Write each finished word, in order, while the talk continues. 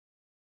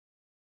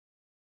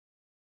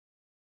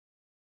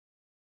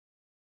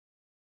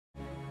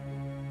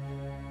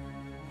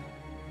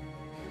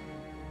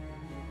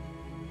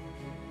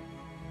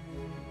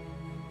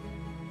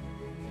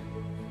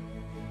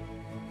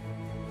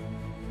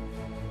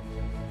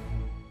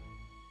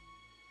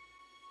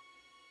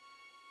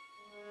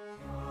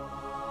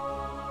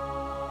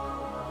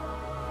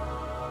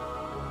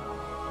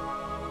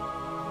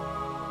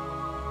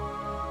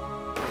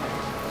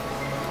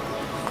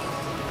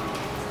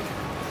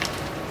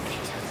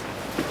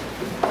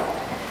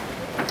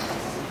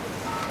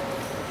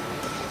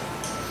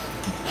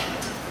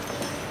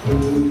Our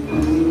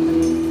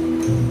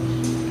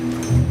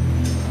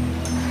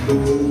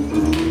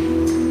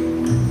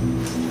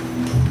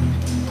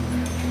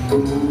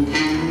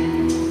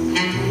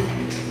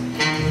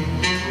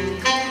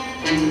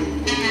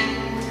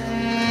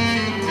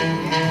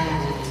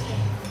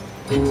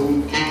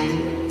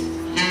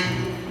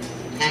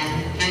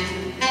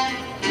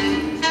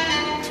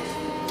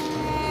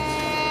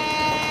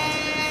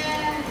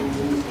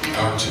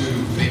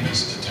two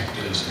famous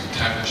detectives,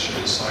 McTavish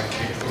and his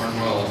sidekick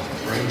Thornwell,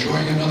 are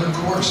enjoying another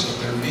course of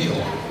their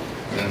meal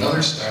when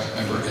another staff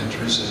member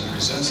enters and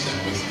presents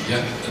them with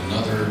yet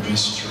another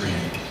mystery.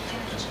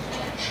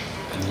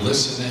 And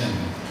listen in.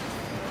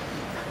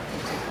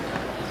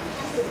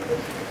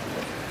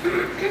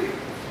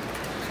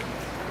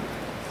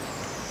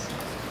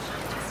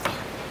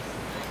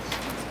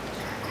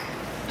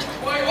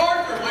 Why,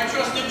 Arthur, my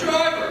trusted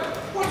driver,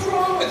 what's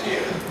wrong with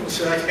you?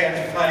 Sir, I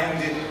can't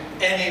find it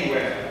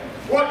anywhere.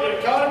 What,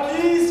 your car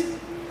keys?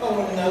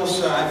 Oh no,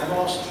 sir, I've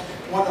lost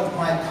one of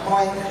my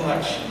coin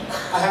collection.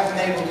 I haven't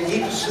been able to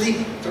eat or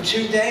sleep for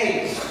 2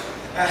 days.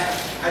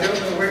 I don't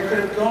know where it could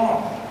have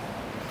gone.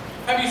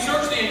 Have you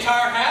searched the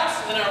entire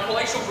house and our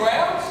palatial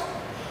grounds?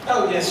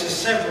 Oh yes, sir,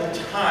 several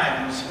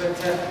times, but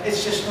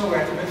it's just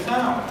nowhere to be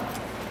found.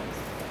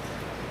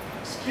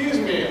 Excuse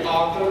me,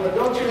 Arthur, but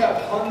don't you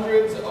have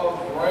hundreds of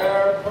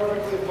rare,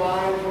 perfectly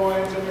fine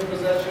coins in your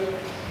possession?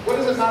 What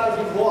does it matter if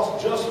you've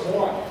lost just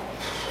one?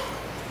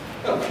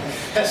 Oh,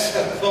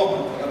 Professor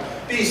Thornwell,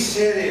 be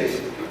serious.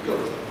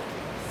 Look,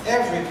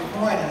 every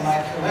coin in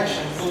my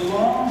collection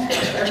belongs to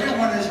us.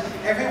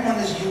 Everyone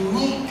is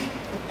unique.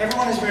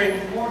 Everyone is very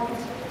important.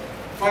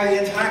 Why, the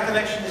entire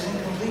collection is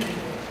incomplete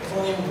if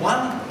only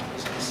one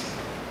is missing.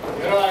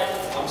 You're right.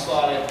 I'm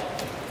sorry.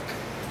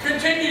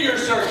 Continue your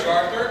search,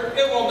 Arthur.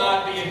 It will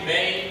not be in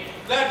vain.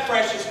 That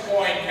precious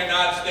coin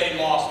cannot stay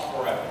lost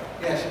forever.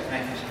 Yes, sir,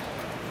 thank you, sir.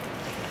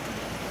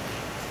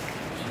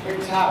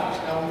 McTavish,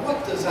 now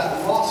what does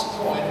that lost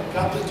coin have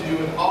got to do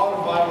with our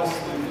Bible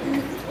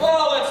study?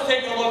 Well, let's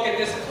take a look at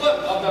this clip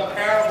of the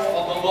parable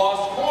of the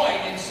lost coin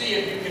and see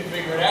if you can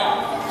figure it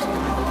out.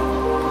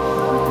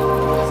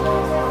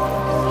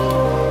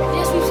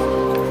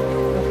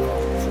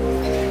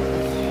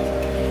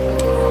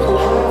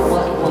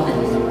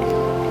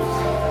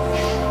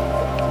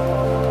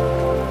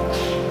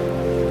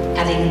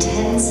 Having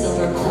 10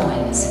 silver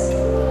coins,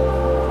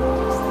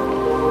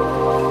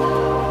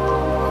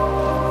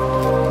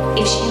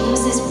 if she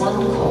loses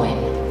one coin,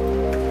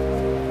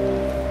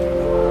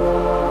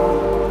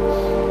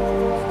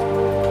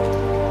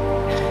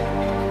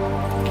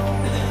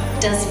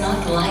 does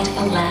not light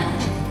a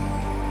lamp,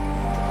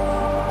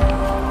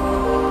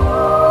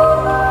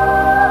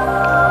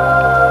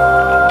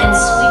 and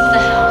sweep the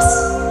house,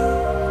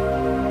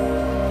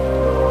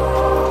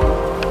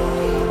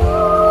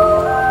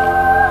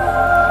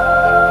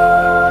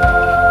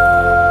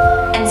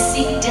 and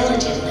seek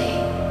diligently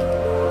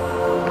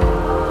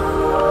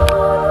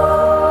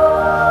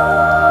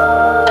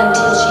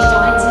until she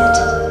finds it.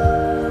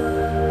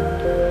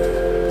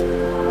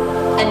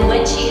 And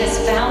when she has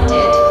found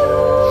it,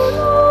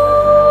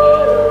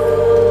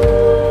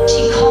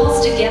 she calls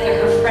together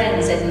her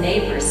friends and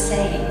neighbors,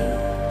 saying,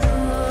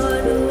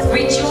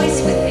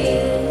 "Rejoice with me,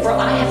 for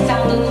I have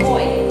found the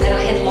coin that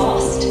I had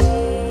lost."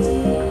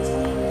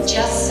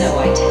 Just so,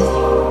 I tell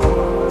you,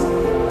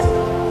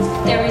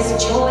 there is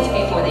joy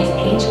before the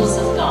angels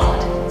of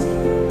God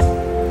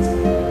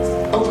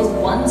over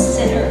one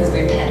sinner who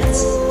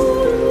repents.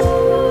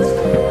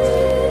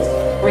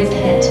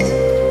 Repent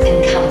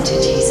and come to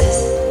Jesus.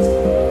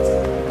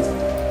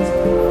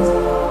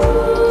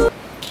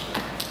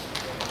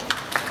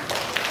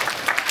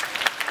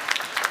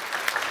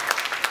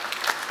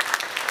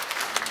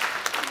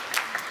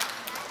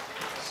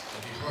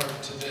 Study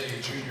hard today,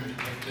 junior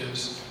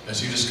detectives,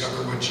 as you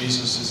discover what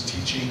Jesus is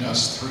teaching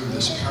us through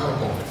this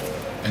parable.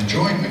 And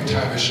join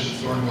McTavish and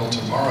Thornwell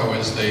tomorrow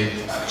as they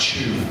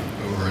chew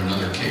over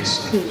another case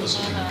of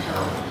puzzling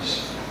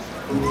parables.